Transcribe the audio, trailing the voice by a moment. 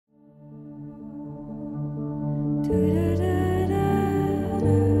A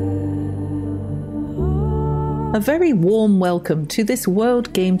very warm welcome to this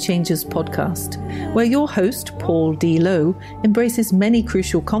World Game Changers podcast, where your host, Paul D. Lowe, embraces many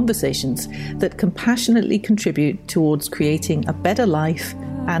crucial conversations that compassionately contribute towards creating a better life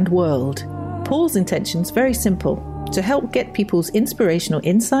and world. Paul's intention's very simple: to help get people's inspirational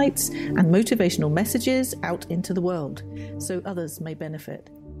insights and motivational messages out into the world, so others may benefit.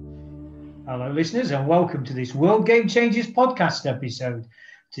 Hello, listeners, and welcome to this World Game Changers podcast episode.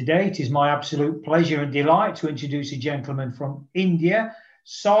 Today, it is my absolute pleasure and delight to introduce a gentleman from India,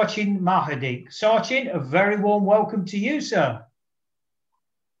 Sachin Mahadik. Sachin, a very warm welcome to you, sir.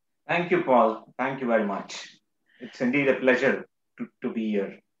 Thank you, Paul. Thank you very much. It's indeed a pleasure to be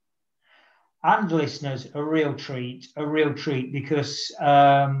here. And listeners, a real treat, because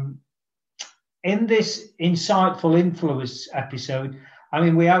in this insightful influence episode, I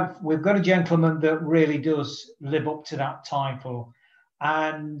mean, we've got a gentleman that really does live up to that title,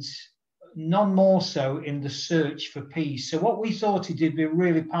 and none more so in the search for peace. So what we thought it would be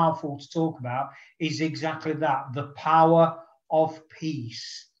really powerful to talk about is exactly that, the power of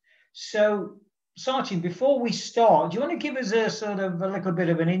peace. So, Sachin, before we start, do you want to give us a little bit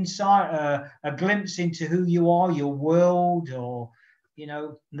of an insight, a glimpse into who you are, your world, or,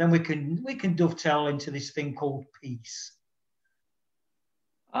 and then we can dovetail into this thing called peace.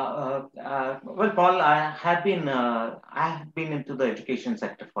 Well, Paul, I have been into the education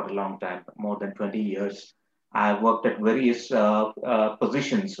sector for a long time, more than 20 years. I've worked at various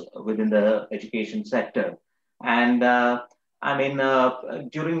positions within the education sector, and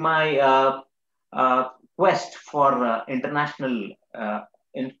during my quest for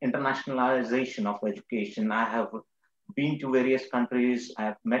internationalization of education, I have been to various countries. I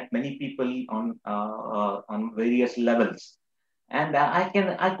have met many people on various levels. And I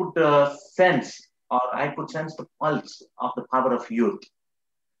could sense the pulse of the power of youth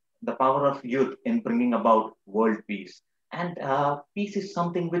in bringing about world peace. And peace is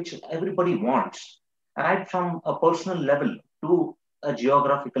something which everybody wants, right from a personal level to a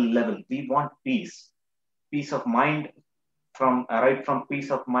geographical level. We want peace of mind, from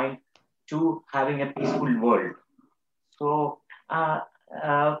peace of mind to having a peaceful world. So I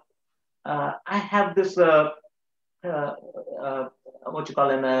have this.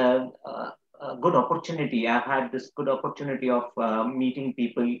 A good opportunity. I've had this good opportunity of meeting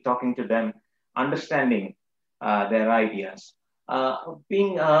people, talking to them, understanding their ideas.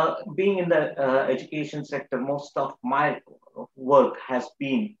 Being in the education sector, most of my work has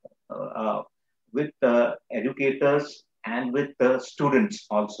been with the educators and with the students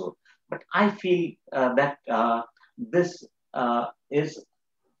also. But I feel that this is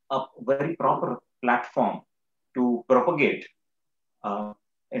a very proper platform to propagate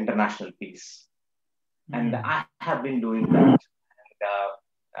international peace. And I have been doing that.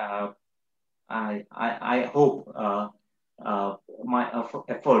 And I hope my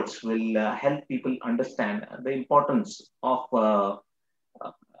efforts will help people understand the importance of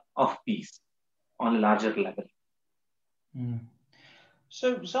peace on a larger level.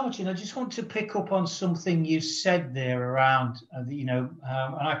 So, Sachin, I just want to pick up on something you said there around, and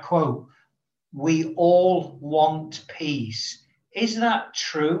I quote, "We all want peace." Is that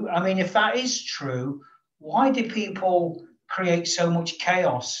true? I mean, if that is true, why do people create so much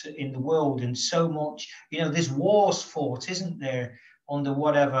chaos in the world and so much, there's wars fought, isn't there, under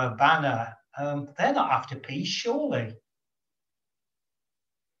whatever banner? They're not after peace, surely.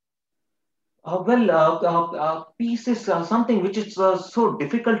 Peace is something which is so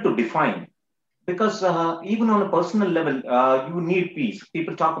difficult to define, because even on a personal level, you need peace.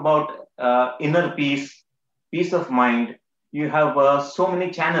 People talk about inner peace, peace of mind. You have so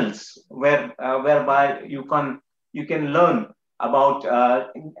many channels whereby you can learn about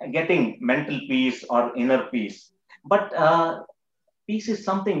getting mental peace or inner peace. But peace is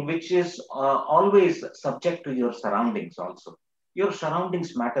something which is always subject to your surroundings also. Your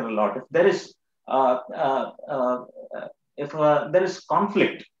surroundings matter a lot. If there is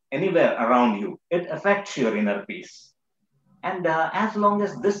conflict anywhere around you, it affects your inner peace. And as long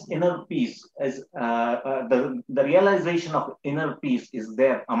as this inner peace is the realization of inner peace is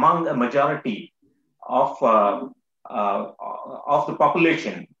there among a majority of the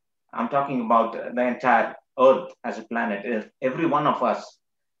population, I'm talking about the entire Earth as a planet. If every one of us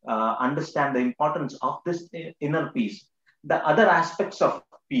understand the importance of this inner peace, the other aspects of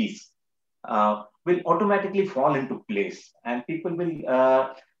peace will automatically fall into place, and people will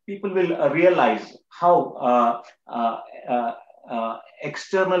realize how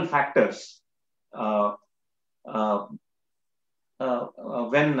external factors, when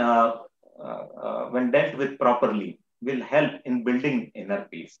when dealt with properly, will help in building inner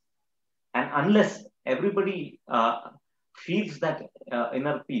peace. And unless everybody feels that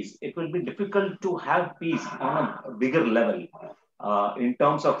inner peace, it will be difficult to have peace on a bigger level, in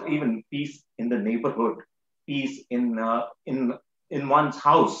terms of even peace in the neighborhood, peace in one's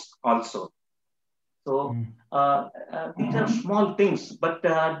house also. So these are small things, but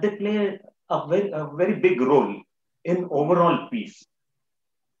they play a very big role in overall peace.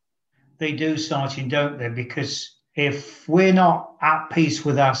 They do, Sachin, don't they? Because if we're not at peace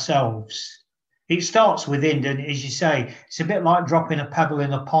with ourselves, it starts within, and as you say, it's a bit like dropping a pebble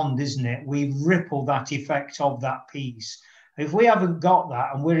in a pond, isn't it? We ripple that effect of that peace. If we haven't got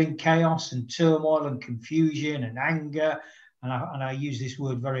that and we're in chaos and turmoil and confusion and anger, and I use this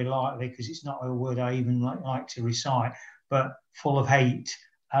word very lightly because it's not a word I even like to recite, but full of hate,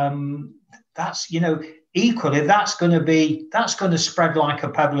 that's, equally, that's going to spread like a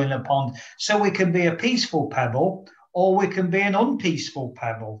pebble in a pond. So we can be a peaceful pebble or we can be an unpeaceful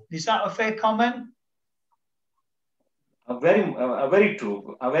pebble. Is that a fair comment? Very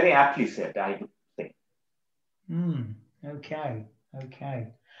true. Very aptly said, I would say. Okay.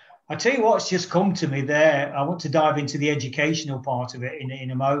 I tell you what's just come to me there. I want to dive into the educational part of it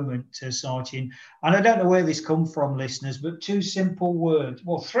in a moment, Sachin. And I don't know where this come from, listeners, but 2 simple words.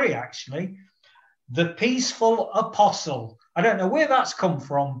 Well, 3 actually. The peaceful apostle. I don't know where that's come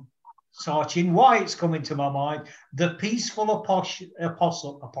from, Sachin, why it's come into my mind. The peaceful apostle.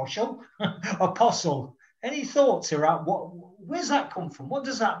 Apostle. Any thoughts around where's that come from? What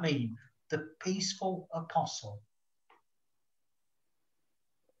does that mean? The peaceful apostle.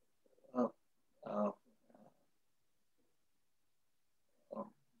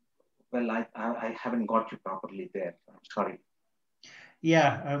 Well, I haven't got you properly there. I'm sorry.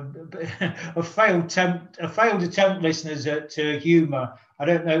 Yeah, a failed attempt, listeners, at humour. I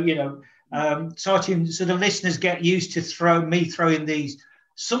don't know, Sachin, so the listeners get used to throwing these.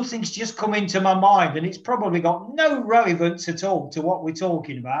 Something's just come into my mind, and it's probably got no relevance at all to what we're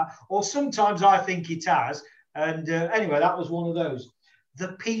talking about, or sometimes I think it has. And anyway, that was one of those.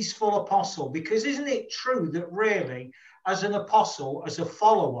 The peaceful apostle, because isn't it true that really, as an apostle, as a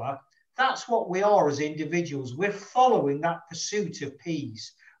follower, that's what we are as individuals. We're following that pursuit of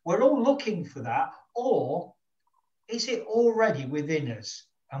peace. We're all looking for that, or is it already within us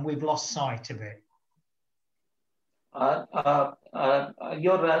and we've lost sight of it?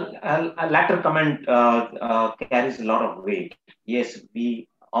 Your latter comment carries a lot of weight. Yes, we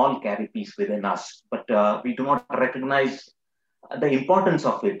all carry peace within us, but we do not recognize the importance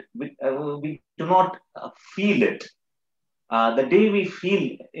of it. We do not feel it. The day we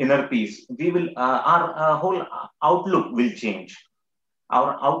feel inner peace, we will our whole outlook will change.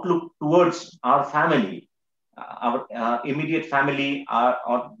 Our outlook towards our family, our immediate family,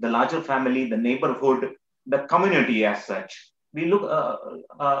 or the larger family, the neighborhood, the community as such. We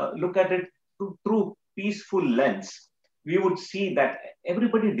look at it through peaceful lens. We would see that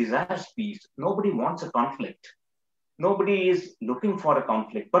everybody desires peace. Nobody wants a conflict. Nobody is looking for a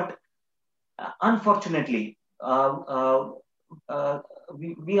conflict. But unfortunately, we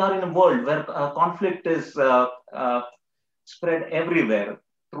are in a world where conflict is spread everywhere,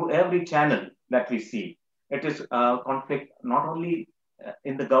 through every channel that we see. It is conflict not only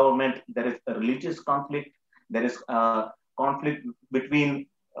in the government, there is a religious conflict, there is conflict between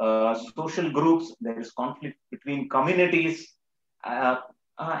social groups, there is conflict between communities, and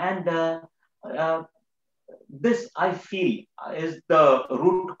this, I feel, is the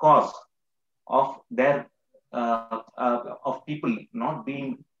root cause of their of people not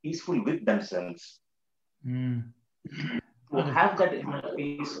being peaceful with themselves. To have that inner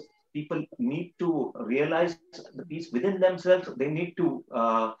peace, people need to realize the peace within themselves. They need to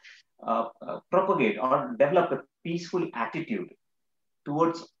propagate or develop a peaceful attitude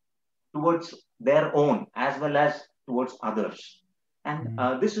towards their own as well as towards others. And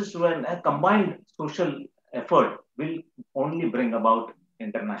this is when a combined social effort will only bring about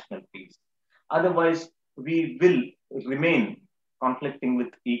international peace. Otherwise, we will remain conflicting with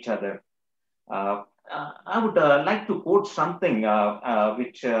each other. I would like to quote something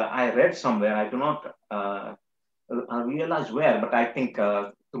which I read somewhere. I do not realize where, but I think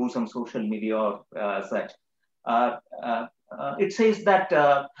through some social media or such. It says that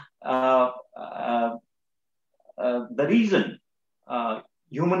the reason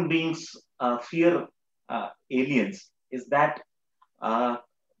human beings fear aliens is that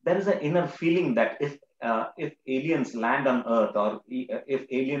there is an inner feeling that if aliens land on Earth or if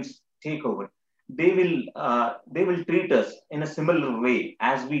aliens take over, they will treat us in a similar way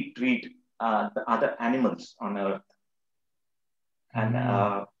as we treat the other animals on Earth, and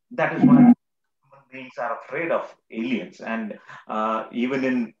that is why human beings are afraid of aliens, and even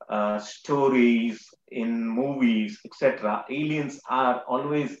in stories, in movies, etc., aliens are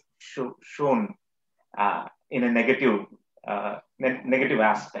always shown in a negative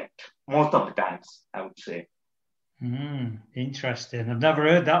aspect most of the times, I would say. Interesting. I've never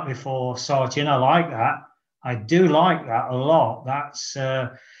heard that before, Sachin. I like that. I do like that a lot. That's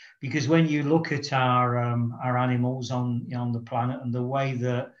because when you look at our animals on the planet and the way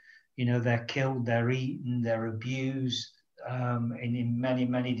that they're killed, they're eaten, they're abused in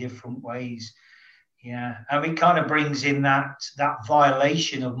many different ways. Yeah, and it kind of brings in that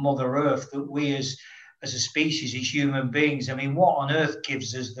violation of Mother Earth that we as a species, as human beings, I mean, what on earth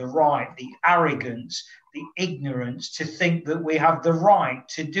gives us the right, the arrogance, the ignorance to think that we have the right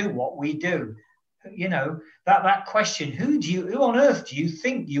to do what we do? That question, who on earth do you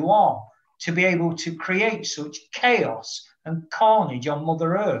think you are to be able to create such chaos and carnage on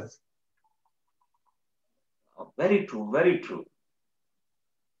Mother Earth? Very true, very true.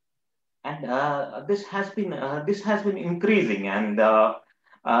 And this has been increasing, and the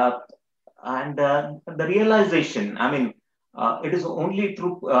realization. I mean, it is only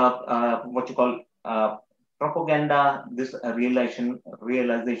through what you call propaganda. This realization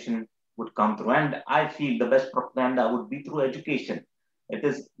would come through, and I feel the best propaganda would be through education. It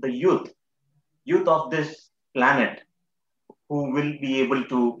is the youth of this planet who will be able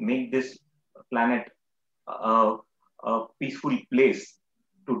to make this planet a peaceful place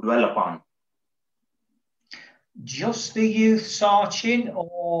to dwell upon. Just the youth, Sachin,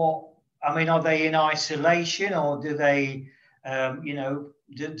 or I mean, are they in isolation, or do they,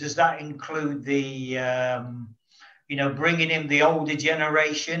 does that include the, bringing in the older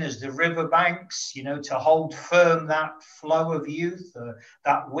generation as the riverbanks, to hold firm that flow of youth,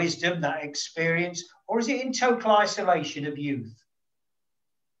 that wisdom, that experience, or is it in total isolation of youth?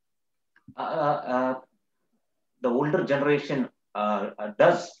 The older generation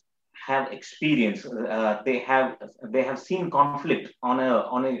does have experience. They have seen conflict on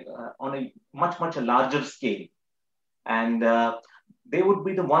a much larger scale, and they would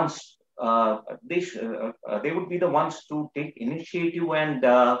be the ones. They would be the ones to take initiative and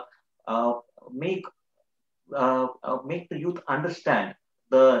make the youth understand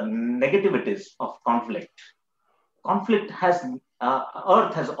the negativities of conflict. Conflict has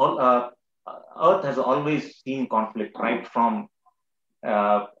Earth has always seen conflict right from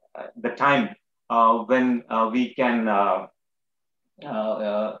the time when we can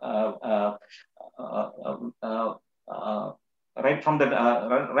right from the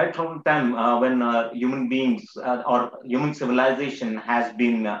time when human beings or human civilization has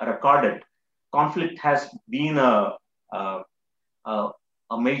been recorded, conflict has been a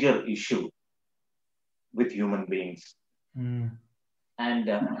major issue with human beings. And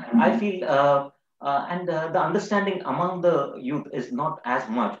I feel the understanding among the youth is not as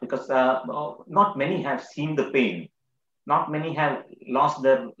much, because not many have seen the pain, not many have lost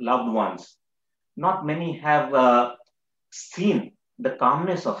their loved ones, not many have seen the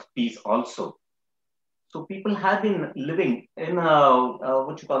calmness of peace also. So people have been living in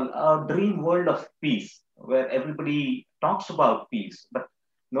a dream world of peace, where everybody talks about peace, but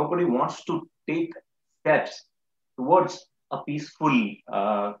nobody wants to take steps towards a peaceful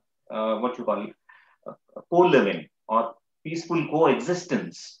co-living or peaceful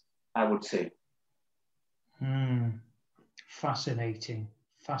coexistence, I would say. Fascinating.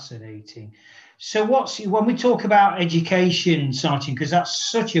 So when we talk about education, Sachin, because that's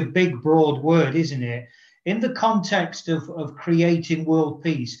such a big, broad word, isn't it? In the context of creating world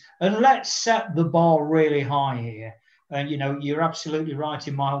peace, and let's set the bar really high here. And, you're absolutely right,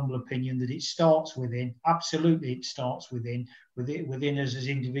 in my humble opinion, that it starts within. Absolutely, it starts within us as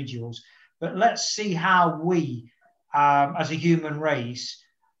individuals. But let's see how we, as a human race,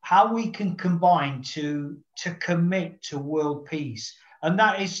 how we can combine to commit to world peace. And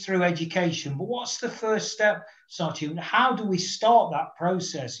that is through education. But what's the first step, Sachin? How do we start that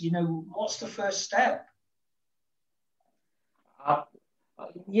process? What's the first step?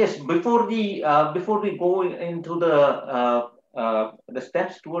 Yes, before we go into the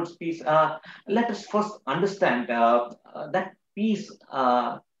steps towards peace, let us first understand that peace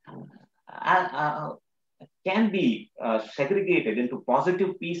can be segregated into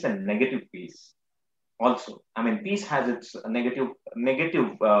positive peace and negative peace. Also, I mean, peace has its negative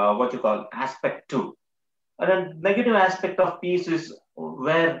aspect too. And a negative aspect of peace is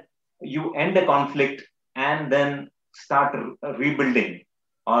where you end a conflict and then start rebuilding,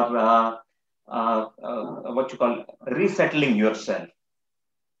 or resettling yourself,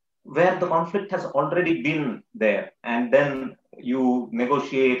 where the conflict has already been there, and then you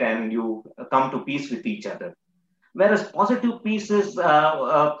negotiate and you come to peace with each other. Whereas positive peace is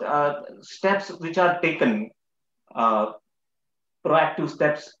steps which are taken, proactive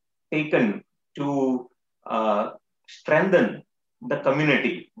steps taken to strengthen the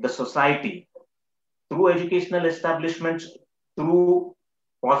community, the society, through educational establishments, through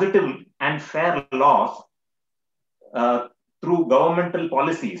positive and fair laws, through governmental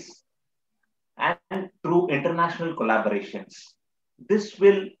policies, and through international collaborations. This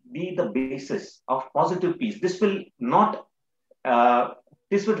will be the basis of positive peace. This will not.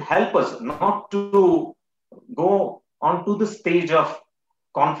 This would help us not to go onto the stage of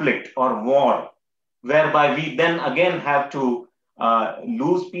conflict or war, whereby we then again have to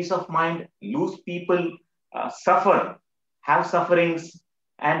lose peace of mind, lose people, suffer, have sufferings,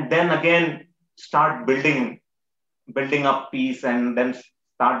 and then again start building up peace and then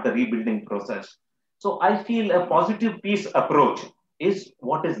start the rebuilding process. So I feel a positive peace approach is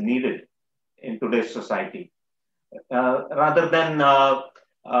what is needed in today's society, rather than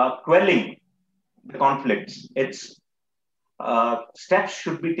quelling the conflicts. Its steps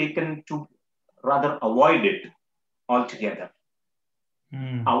should be taken to rather avoid it altogether.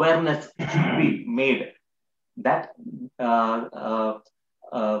 Awareness should be made that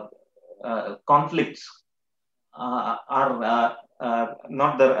conflicts are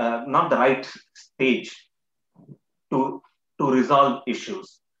not the right stage to resolve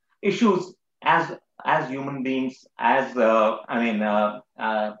issues. Issues as human beings, as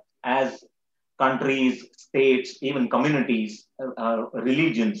as countries, states, even communities,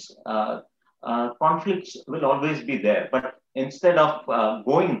 religions, conflicts will always be there. But instead of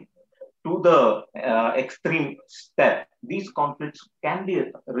going to the extreme step, these conflicts can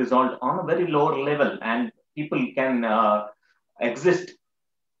be resolved on a very lower level, and people can exist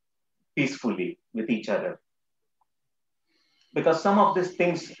peacefully with each other. Because some of these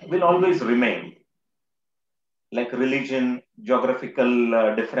things will always remain, like religion,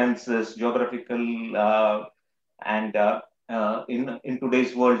 geographical differences, and in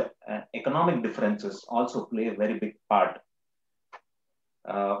today's world, economic differences also play a very big part,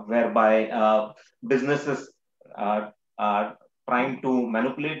 whereby businesses are trying to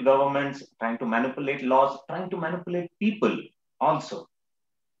manipulate governments, trying to manipulate laws, trying to manipulate people also.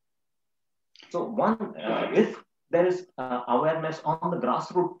 So if there is awareness on the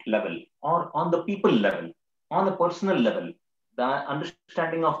grassroots level or on the people level, on the personal level, the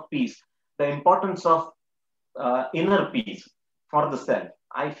understanding of peace, the importance of inner peace for the self,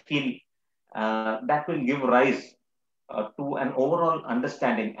 I feel that will give rise to an overall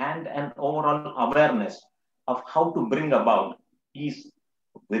understanding and an overall awareness of how to bring about peace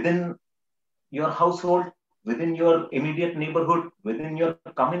within your household, within your immediate neighborhood, within your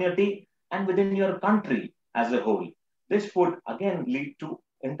community, and within your country as a whole. This would again lead to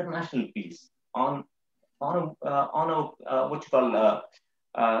international peace on a what you call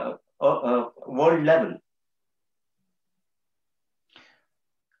world level.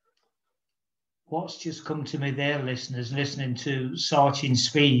 What's just come to me there, listeners, listening to Sachin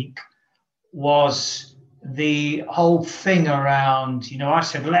speak, was the whole thing around, I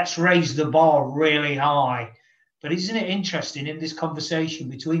said, let's raise the bar really high. But isn't it interesting in this conversation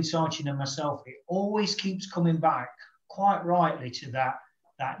between Sachin and myself, it always keeps coming back quite rightly to that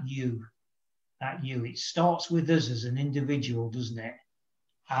you. It starts with us as an individual, doesn't it?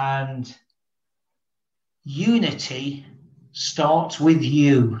 And unity starts with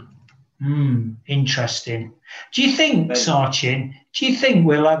you. Interesting. Do you think, Sachin,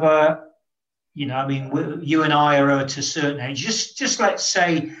 we'll have a, you and I are at a certain age, just let's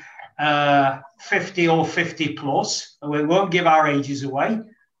say 50 or 50 plus, we won't give our ages away.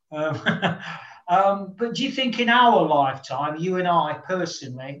 But do you think in our lifetime, you and I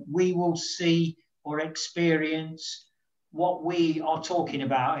personally, we will see or experience what we are talking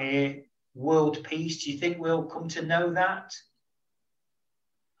about here, world peace? Do you think we'll come to know that?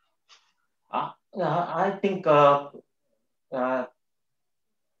 I think, to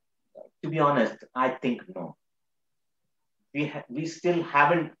be honest, I think no. We still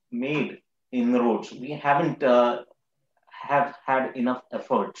haven't made inroads. We haven't have had enough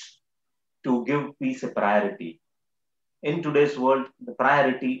efforts to give peace a priority. In today's world, the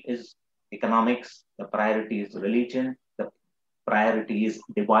priority is economics, the priority is religion, the priority is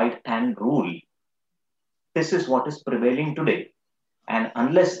divide and rule. This is what is prevailing today. And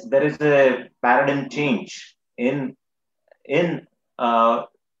unless there is a paradigm change in the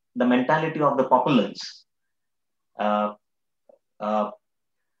mentality of the populace,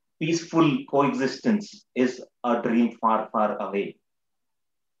 peaceful coexistence is a dream far, far away,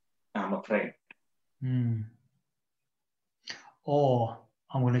 I'm afraid. Or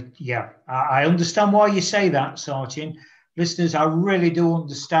I understand why you say that, Sachin. Listeners, I really do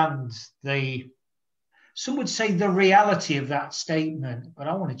understand some would say the reality of that statement, but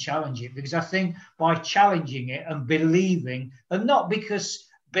I want to challenge it because I think by challenging it and believing, and not because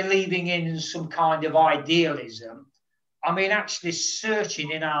believing in some kind of idealism, I mean, actually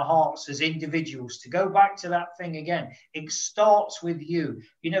searching in our hearts as individuals to go back to that thing again. It starts with you.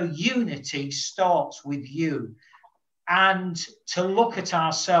 Unity starts with you. And to look at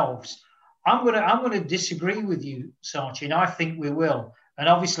ourselves, I'm gonna disagree with you, Sachin. I think we will. And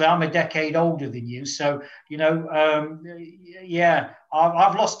obviously, I'm a decade older than you, so I've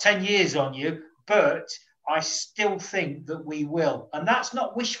lost 10 years on you, but I still think that we will. And that's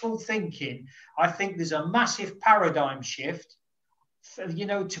not wishful thinking. I think there's a massive paradigm shift.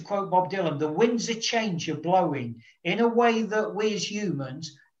 To quote Bob Dylan, the winds of change are blowing in a way that we as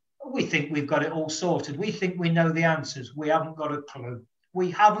humans, we think we've got it all sorted. We think we know the answers. We haven't got a clue.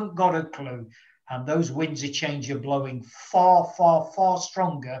 We haven't got a clue. And those winds of change are blowing far, far, far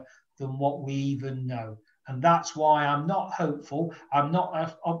stronger than what we even know. And that's why I'm not hopeful. I'm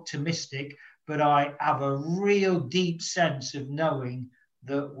not optimistic, but I have a real deep sense of knowing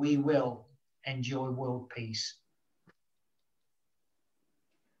that we will enjoy world peace.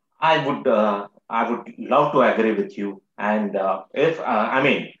 I would love to agree with you. And I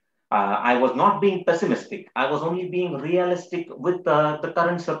was not being pessimistic. I was only being realistic with the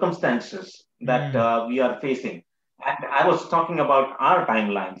current circumstances that we are facing. And I was talking about our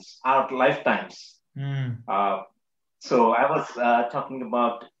timelines, our lifetimes. So I was talking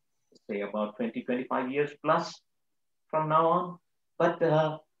about, say, about 20, 25 years plus from now on. But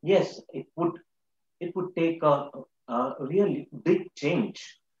yes, it would take a really big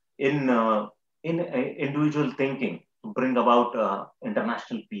change in individual thinking to bring about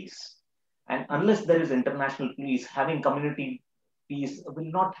international peace. And unless there is international peace, having community peace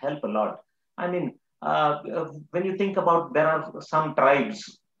will not help a lot. I mean, when you think about, there are some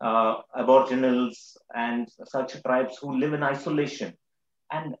tribes, aboriginals and such tribes who live in isolation,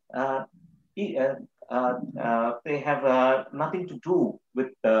 and they have nothing to do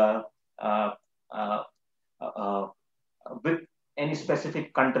uh, uh, with any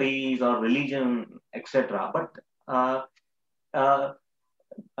specific countries or religion, etc. But uh,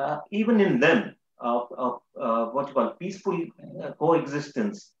 even in them, what you call peaceful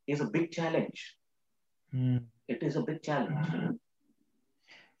coexistence is a big challenge. It is a big challenge.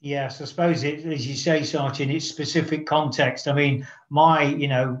 Yes, I suppose it, as you say, Sachin, it's specific context. I mean,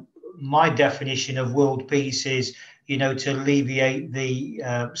 my definition of world peace is, to alleviate the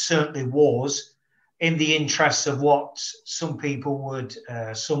certainly wars in the interests of what some people would,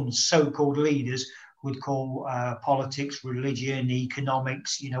 some so-called leaders would call politics, religion,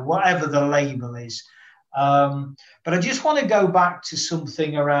 economics, whatever the label is. But I just want to go back to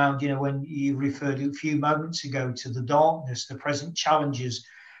something around, when you referred a few moments ago to the darkness, the present challenges.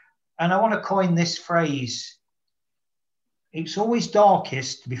 And I want to coin this phrase: it's always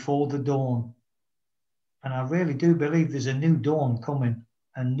darkest before the dawn. And I really do believe there's a new dawn coming,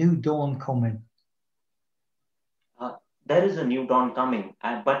 a new dawn coming. There is a new dawn coming,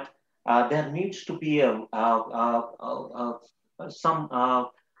 but there needs to be some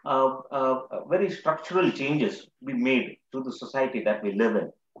very structural changes to be made to the society that we live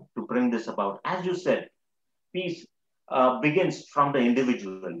in to bring this about. As you said, peace begins from the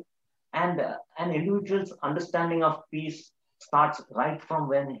individual. And an individual's understanding of peace starts right from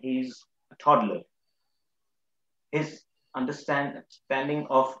when he's a toddler. His understanding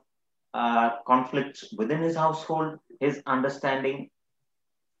of conflicts within his household, his understanding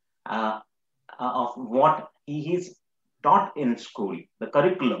of what he is taught in school, the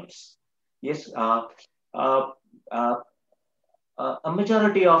curriculums. Yes, a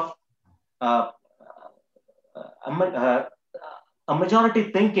majority of uh, a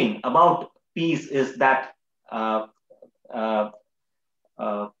majority thinking about peace uh, uh,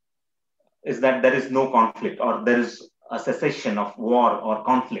 uh, is that there is no conflict or there is a cessation of war or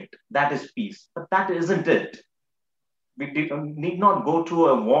conflict. That is peace, but that isn't it. We need not go to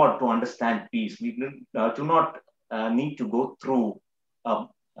a war to understand peace. We do not need to go through uh,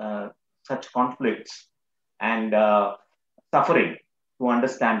 such conflicts and suffering to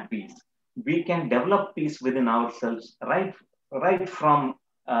understand peace. We can develop peace within ourselves right from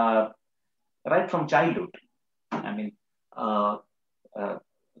uh, right from childhood. I mean, uh, uh,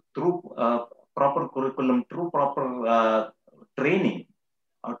 through proper curriculum, through proper training,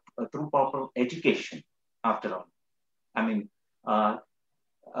 or through proper education. After all, I mean, uh,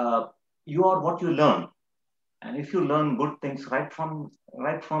 uh, you are what you learn, and if you learn good things right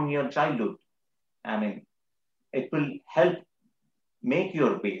from your childhood, I mean, it will help make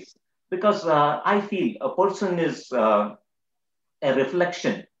your base. Because I feel a person is a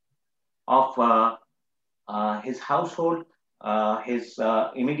reflection of his household, his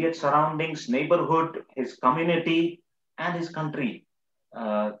immediate surroundings, neighborhood, his community, and his country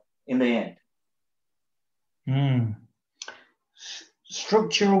in the end. Mm.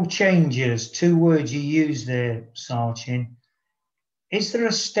 Structural changes, two words you use there, Sachin. Is there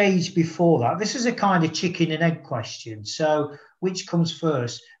a stage before that? This is a kind of chicken and egg question. So which comes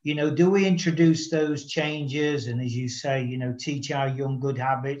first? Do we introduce those changes and, as you say, teach our young good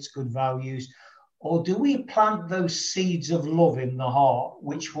habits, good values? Or do we plant those seeds of love in the heart,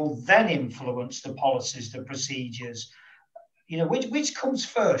 which will then influence the policies, the procedures? Which comes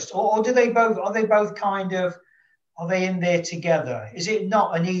first? Or do they both, are they both kind of, are they in there together? Is it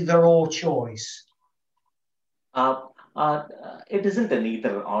not an either or choice? It isn't an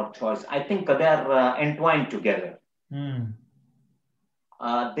either or choice. I think they are entwined together. Mm.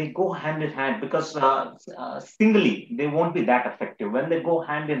 They go hand in hand because singly they won't be that effective. When they go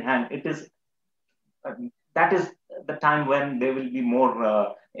hand in hand, that is the time when they will be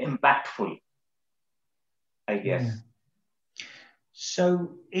more impactful, I guess. Mm.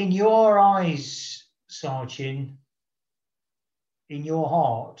 So, in your eyes, Sachin, in your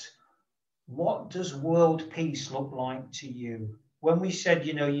heart, what does world peace look like to you? When we said,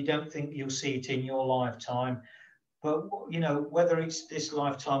 you don't think you'll see it in your lifetime, but, whether it's this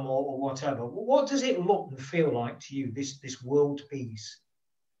lifetime or whatever, what does it look and feel like to you, this world peace?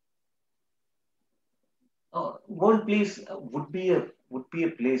 World peace would be a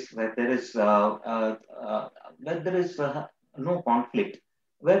place where there is no conflict,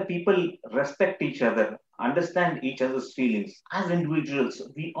 where people respect each other, understand each other's feelings. As individuals,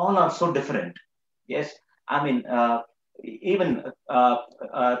 we all are so different. Yes, I mean, even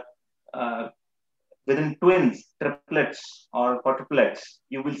within twins, triplets, or quadruplets,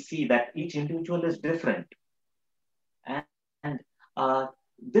 you will see that each individual is different. And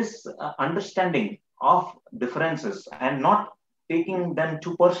this understanding of differences and not taking them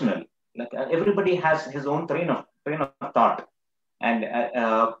too personal. Like everybody has his own train of thought, and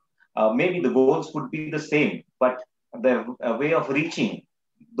maybe the goals would be the same, but the way of reaching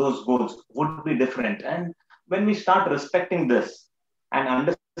those goals would be different. And when we start respecting this and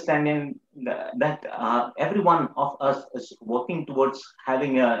understanding that every one of us is working towards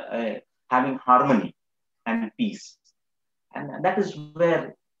having having harmony and peace, and that is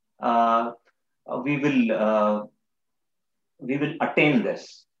where we will attain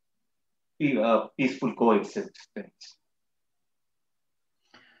this peaceful coexistence.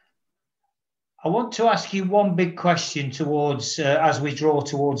 I want to ask you one big question towards as we draw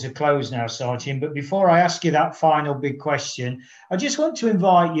towards a close now, Sachin. But before I ask you that final big question, I just want to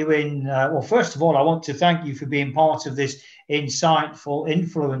invite you in. Well, first of all, I want to thank you for being part of this Insightful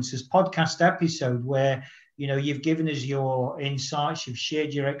Influencers podcast episode, where you've given us your insights, you've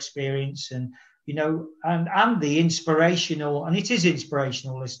shared your experience, and and the inspirational, and it is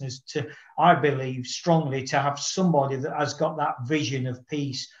inspirational, listeners, to, I believe strongly, to have somebody that has got that vision of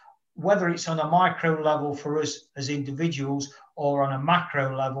peace, whether it's on a micro level for us as individuals or on a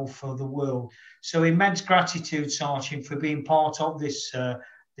macro level for the world. So immense gratitude, Sachin, for being part of this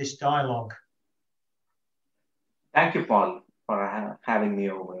this dialogue. Thank you, Paul, for having me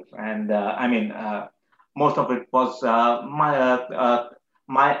over. And most of it was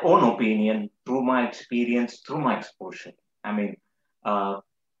my own opinion through my experience, through my exposure. I mean,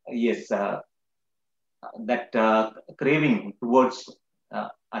 yes, that craving towards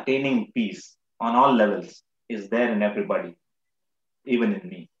attaining peace on all levels is there in everybody, even in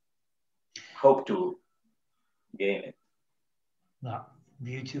me. Hope to gain it. That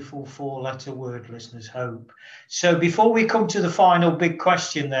beautiful four-letter word, listeners, hope. So before we come to the final big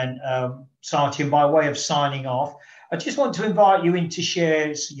question then, Sachin, by way of signing off, I just want to invite you in to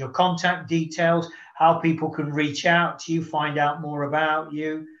share your contact details, how people can reach out to you, find out more about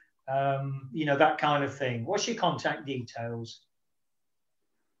you, that kind of thing. What's your contact details?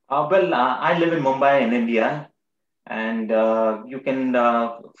 I live in Mumbai in India, and you can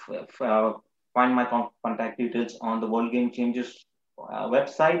find my contact details on the World Game Changers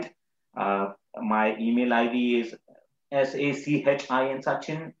website. My email ID is SACHIN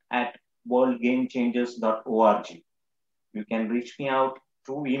Sachin at worldgamechangers.org. You can reach me out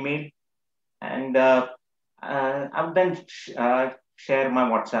through email, and I would then share my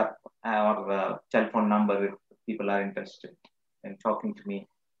WhatsApp or telephone number if people are interested in talking to me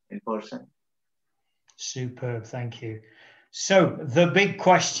in person. Superb, thank you. So the big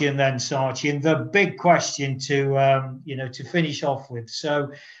question then, Sachin, the big question to finish off with.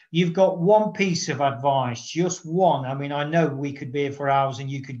 So you've got one piece of advice, just one. I mean, I know we could be here for hours and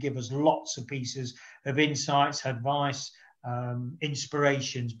you could give us lots of pieces of insights, advice,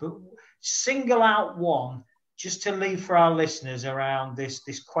 inspirations, but single out one just to leave for our listeners around this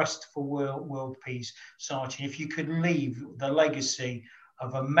quest for world peace. Sachin, if you could leave the legacy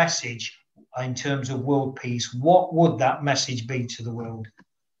of a message in terms of world peace, what would that message be to the world?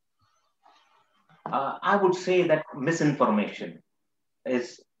 I would say that misinformation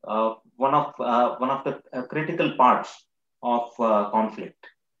is one of the critical parts of conflict.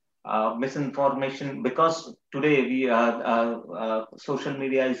 Misinformation, because today social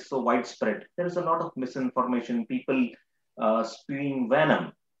media is so widespread. There is a lot of misinformation, people spewing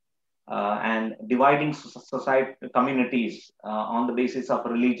venom and dividing society communities on the basis of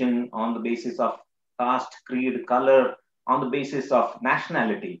religion, on the basis of caste, creed, color, on the basis of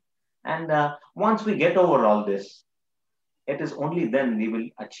nationality. And once we get over all this, it is only then we will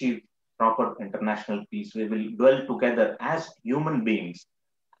achieve proper international peace. We will dwell together as human beings,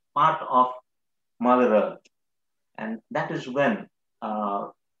 part of Mother Earth. And that is when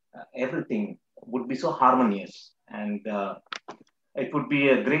everything would be so harmonious, and it would be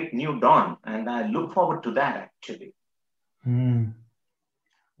a great new dawn. And I look forward to that, actually.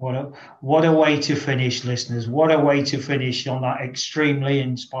 What a way to finish, listeners. What a way to finish on that extremely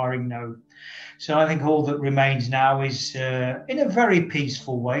inspiring note. So I think all that remains now is, in a very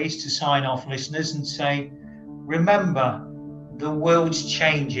peaceful way, is to sign off, listeners, and say, remember, the world's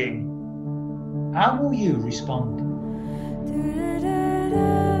changing. How will you respond?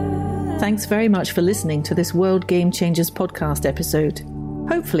 Thanks very much for listening to this World Game Changers podcast episode.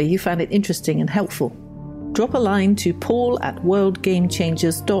 Hopefully you found it interesting and helpful. Drop a line to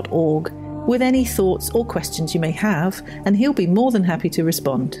paul@worldgamechangers.org with any thoughts or questions you may have, and he'll be more than happy to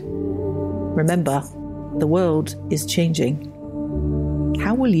respond. Remember, the world is changing.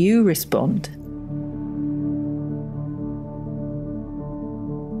 How will you respond?